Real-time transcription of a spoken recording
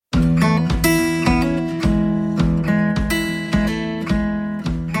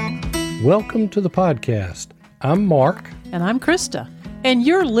Welcome to the podcast. I'm Mark. And I'm Krista. And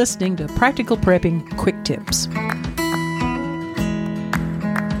you're listening to Practical Prepping Quick Tips.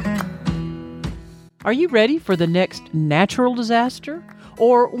 Are you ready for the next natural disaster?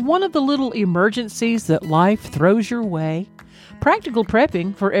 Or one of the little emergencies that life throws your way? Practical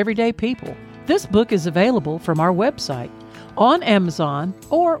Prepping for Everyday People. This book is available from our website, on Amazon,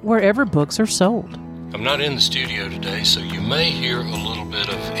 or wherever books are sold. I'm not in the studio today, so you may hear a little bit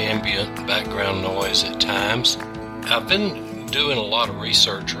of ambient background noise at times. I've been doing a lot of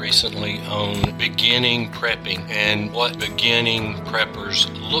research recently on beginning prepping and what beginning preppers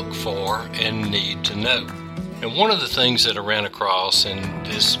look for and need to know. And one of the things that I ran across, and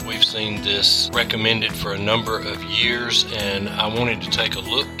we've seen this recommended for a number of years, and I wanted to take a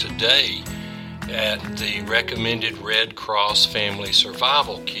look today at the recommended Red Cross Family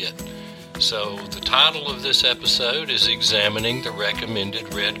Survival Kit. So the title of this episode is Examining the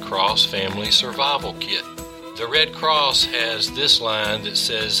Recommended Red Cross Family Survival Kit. The Red Cross has this line that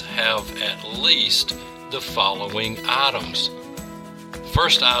says, have at least the following items.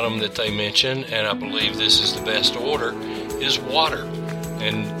 First item that they mention, and I believe this is the best order, is water.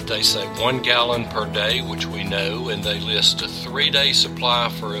 And they say 1 gallon per day, which we know, and they list a 3-day supply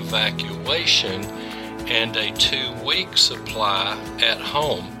for evacuation and a 2-week supply at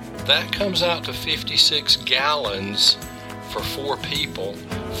home. That comes out to 56 gallons for 4 people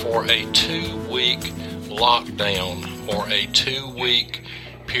for a 2-week lockdown or a 2-week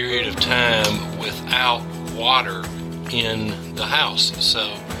period of time without water in the house.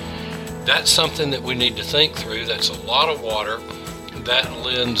 So that's something that we need to think through. That's a lot of water. That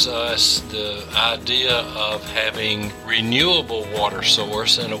lends us the idea of having renewable water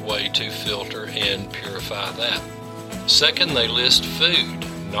source and a way to filter and purify that. Second, they list food.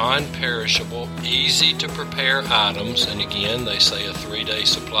 Non-perishable, easy to prepare items, and again they say a 3-day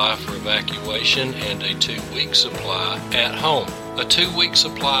supply for evacuation and a 2-week supply at home. A 2-week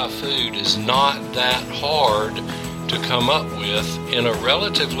supply of food is not that hard to come up with in a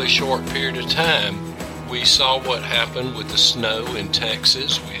relatively short period of time. We saw what happened with the snow in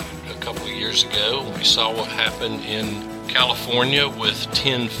Texas a couple of years ago. We saw what happened in California with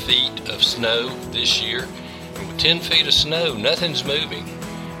 10 feet of snow this year. And with 10 feet of snow, nothing's moving.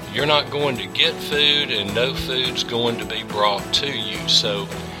 You're not going to get food, and no food's going to be brought to you. So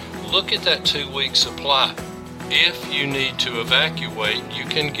look at that 2-week supply. If you need to evacuate, you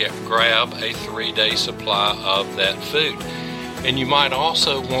can grab a 3-day supply of that food. And you might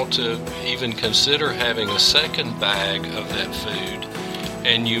also want to even consider having a second bag of that food.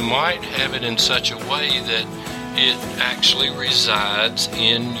 And you might have it in such a way that it actually resides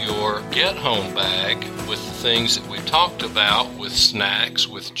in your get-home bag with the things that we've talked about, with snacks,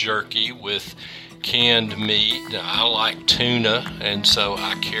 with jerky, with canned meat. I like tuna, and so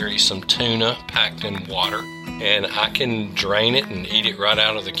I carry some tuna packed in water, and I can drain it and eat it right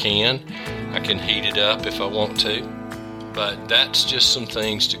out of the can. I can heat it up if I want to, but that's just some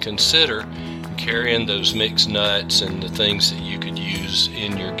things to consider. Carrying those mixed nuts and the things that you could use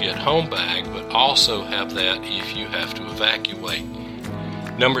in your get-home bag, but also have that if you have to evacuate.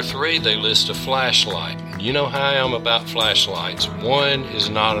 Number 3, they list a flashlight. You know how I am about flashlights. 1 is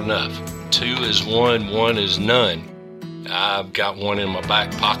not enough. 2 is 1, 1 is none. I've got one in my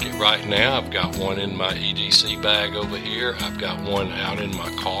back pocket right now. I've got one in my EDC bag over here. I've got one out in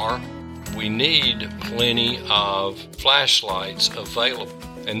my car. We need plenty of flashlights available.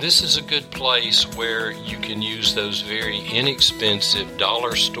 And this is a good place where you can use those very inexpensive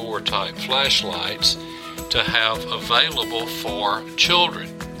dollar store type flashlights to have available for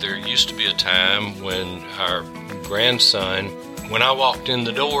children. There used to be a time when our grandson, when I walked in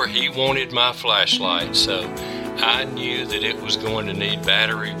the door, he wanted my flashlight. So I knew that it was going to need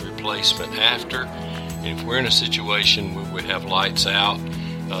battery replacement after. And if we're in a situation where we have lights out,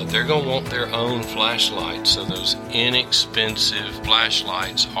 they're going to want their own flashlight, so those inexpensive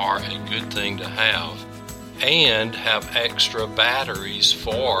flashlights are a good thing to have. And have extra batteries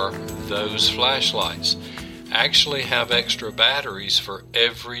for those flashlights. Actually have extra batteries for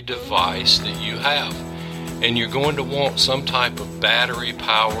every device that you have. And you're going to want some type of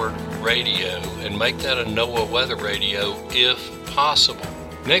battery-powered radio, and make that a NOAA weather radio if possible.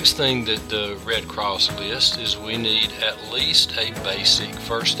 Next thing that the Red Cross lists is we need at least a basic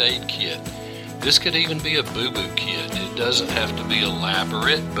first aid kit. This could even be a boo-boo kit. It doesn't have to be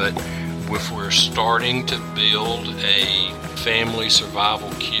elaborate, but if we're starting to build a family survival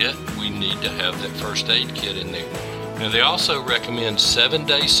kit, we need to have that first aid kit in there. Now, they also recommend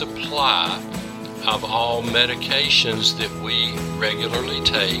 7-day supply of all medications that we regularly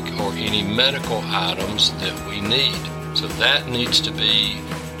take or any medical items that we need. So that needs to be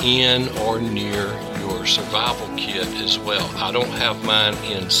in or near your survival kit as well. I don't have mine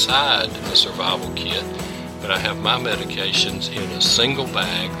inside the survival kit, but I have my medications in a single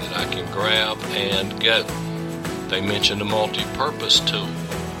bag that I can grab and go. They mentioned a multi-purpose tool.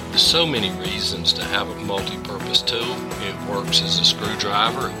 There's so many reasons to have a multi-purpose tool. It works as a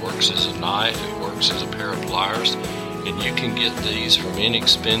screwdriver, it works as a knife, it works as a pair of pliers, and you can get these from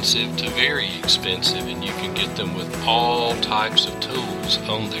inexpensive to very expensive, and you can get them with all types of tools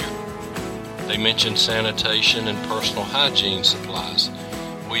on there. They mentioned sanitation and personal hygiene supplies.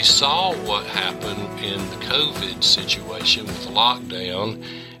 We saw what happened in the COVID situation with the lockdown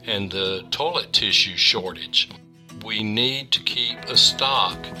and the toilet tissue shortage. We need to keep a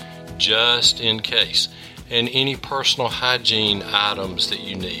stock just in case. And any personal hygiene items that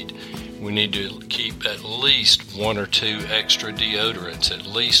you need. We need to keep at least 1 or 2 extra deodorants, at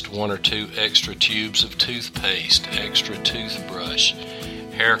least 1 or 2 extra tubes of toothpaste, extra toothbrush,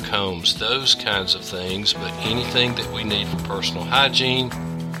 hair combs, those kinds of things. But anything that we need for personal hygiene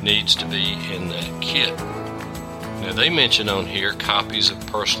needs to be in that kit. Now they mention on here copies of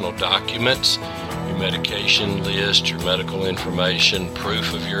personal documents, your medication list, your medical information,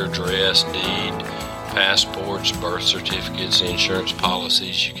 proof of your address, deed, passports, birth certificates, insurance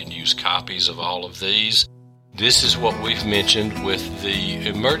policies. You can use copies of all of these. This is what we've mentioned with the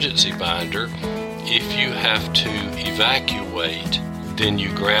emergency binder. If you have to evacuate, then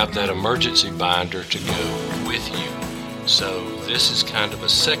you grab that emergency binder to go with you. So this is kind of a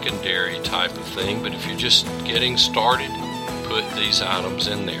secondary type of thing, but if you're just getting started, put these items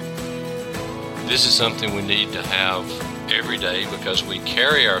in there. This is something we need to have every day because we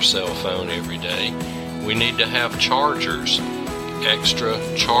carry our cell phone every day. We need to have chargers, extra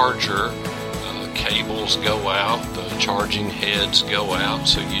charger cables go out, the charging heads go out,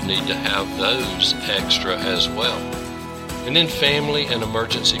 so you need to have those extra as well. And then family and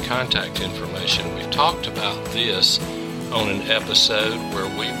emergency contact information. We've talked about this on an episode where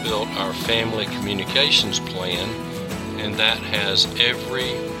we built our family communications plan, and that has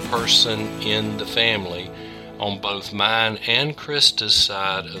every person in the family on both mine and Krista's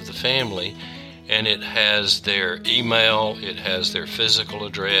side of the family, and it has their email, it has their physical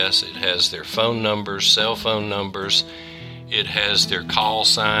address, it has their phone numbers, cell phone numbers, it has their call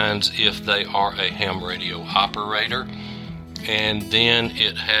signs if they are a ham radio operator, and then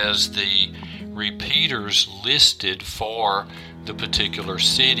it has the repeaters listed for the particular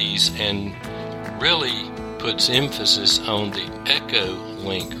cities and really puts emphasis on the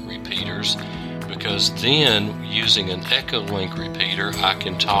Echo-Link repeaters, because then using an Echo-Link repeater I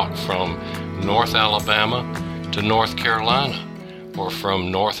can talk from North Alabama to North Carolina or from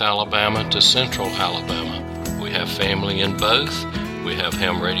North Alabama to Central Alabama. We have family in both, we have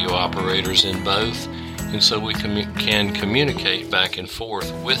ham radio operators in both, and so we can communicate back and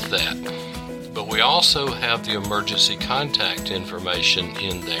forth with that. But we also have the emergency contact information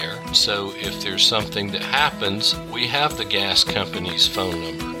in there. So if there's something that happens, we have the gas company's phone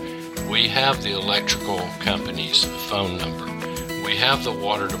number. We have the electrical company's phone number. We have the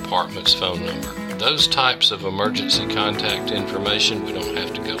water department's phone number. Those types of emergency contact information, we don't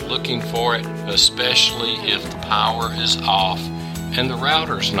have to go looking for it, especially if the power is off and the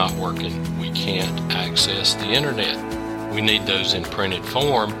router's not working. We can't access the internet. We need those in printed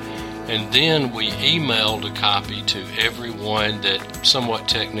form. And then we emailed a copy to everyone that's somewhat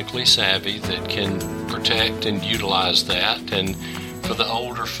technically savvy that can protect and utilize that. And for the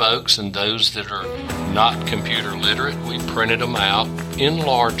older folks and those that are not computer literate, we printed them out in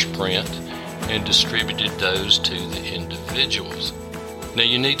large print and distributed those to the individuals. Now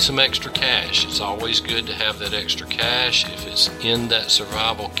you need some extra cash. It's always good to have that extra cash. If it's in that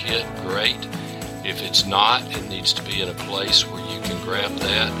survival kit, great. If it's not, it needs to be in a place where you can grab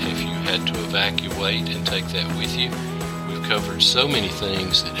that if you had to evacuate and take that with you. We've covered so many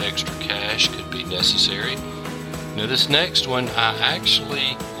things that extra cash could be necessary. Now this next one, I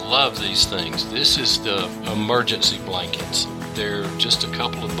actually love these things. This is the emergency blankets. They're just a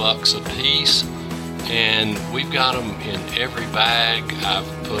couple of bucks a piece, and we've got them in every bag. I've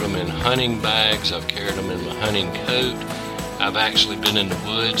put them in hunting bags. I've carried them in my hunting coat. I've actually been in the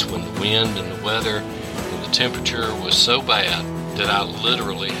woods when the wind and the weather and the temperature was so bad that I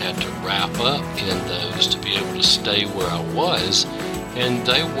literally had to wrap up in those to be able to stay where I was, and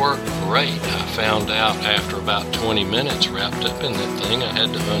they work great. I found out after about 20 minutes wrapped up in that thing, I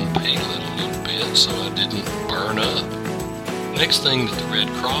had to unpeel it a little bit so I didn't burn up. Next thing that the Red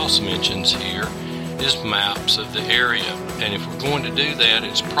Cross mentions here is maps of the area, and if we're going to do that,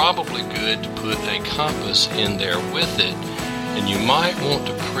 it's probably good to put a compass in there with it. And you might want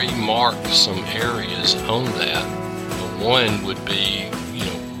to pre-mark some areas on that. One would be,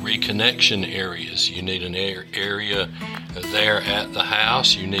 reconnection areas. You need an area there at the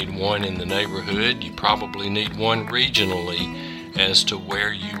house. You need one in the neighborhood. You probably need one regionally as to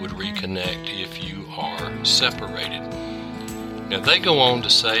where you would reconnect if you are separated. Now, they go on to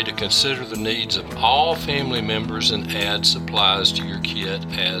say to consider the needs of all family members and add supplies to your kit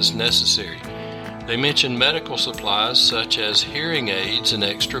as necessary. They mention medical supplies such as hearing aids and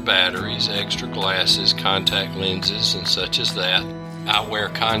extra batteries, extra glasses, contact lenses, and such as that. I wear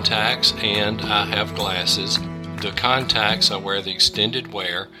contacts and I have glasses. The contacts, I wear the extended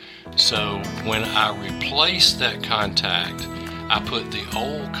wear. So when I replace that contact, I put the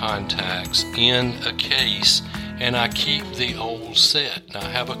old contacts in a case and I keep the old set. Now, I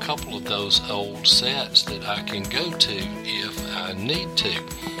have a couple of those old sets that I can go to if I need to.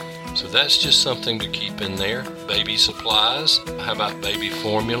 So that's just something to keep in there. Baby supplies. How about baby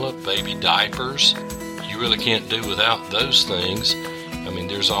formula, baby diapers? You really can't do without those things. I mean,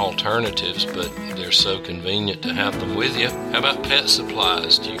 there's alternatives, but they're so convenient to have them with you. How about pet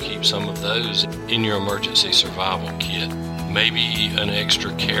supplies? Do you keep some of those in your emergency survival kit? Maybe an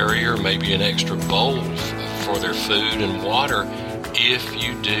extra carrier, maybe an extra bowl for their food and water if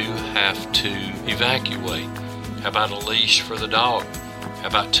you do have to evacuate. How about a leash for the dog? How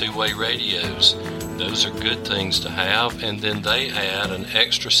about two-way radios? Those are good things to have. And then they add an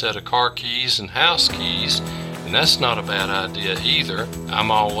extra set of car keys and house keys, and that's not a bad idea either.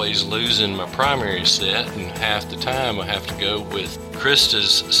 I'm always losing my primary set, and half the time I have to go with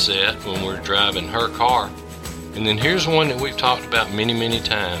Krista's set when we're driving her car. And then here's one that we've talked about many, many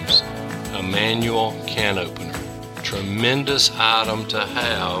times, a manual can opener. Tremendous item to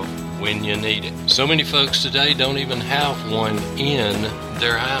have when you need it. So many folks today don't even have one in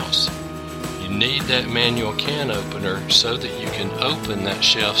their house. You need that manual can opener so that you can open that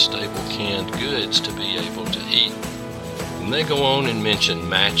shelf-stable canned goods to be able to eat. And they go on and mention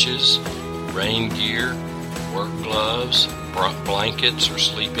matches, rain gear, work gloves, blankets or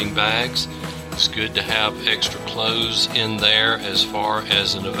sleeping bags. It's good to have extra clothes in there as far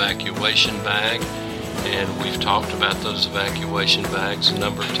as an evacuation bag. And we've talked about those evacuation bags a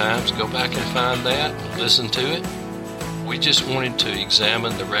number of times. Go back and find that, listen to it. We just wanted to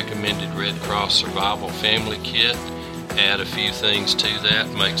examine the recommended Red Cross Survival Family Kit, add a few things to that,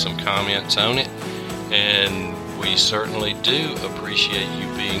 make some comments on it. And we certainly do appreciate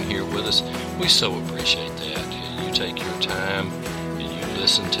you being here with us. We so appreciate that. You take your time and you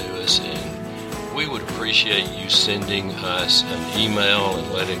listen to us, and we would appreciate you sending us an email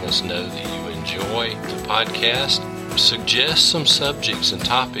and letting us know that you enjoy the podcast. Suggest some subjects and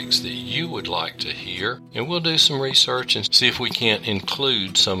topics that you would like to hear, and we'll do some research and see if we can't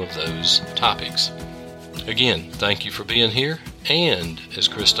include some of those topics. Again, thank you for being here, and as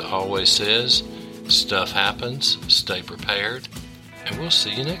Krista always says, stuff happens, stay prepared, and we'll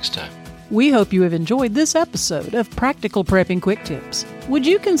see you next time. We hope you have enjoyed this episode of Practical Prepping Quick Tips. Would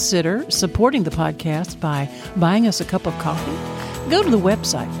you consider supporting the podcast by buying us a cup of coffee? Go to the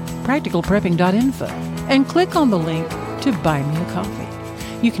website, practicalprepping.info, and click on the link to Buy Me a Coffee.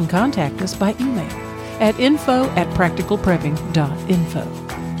 You can contact us by email at info@practicalprepping.info.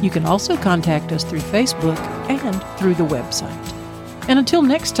 You can also contact us through Facebook and through the website. And until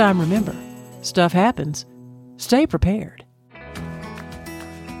next time, remember, stuff happens. Stay prepared.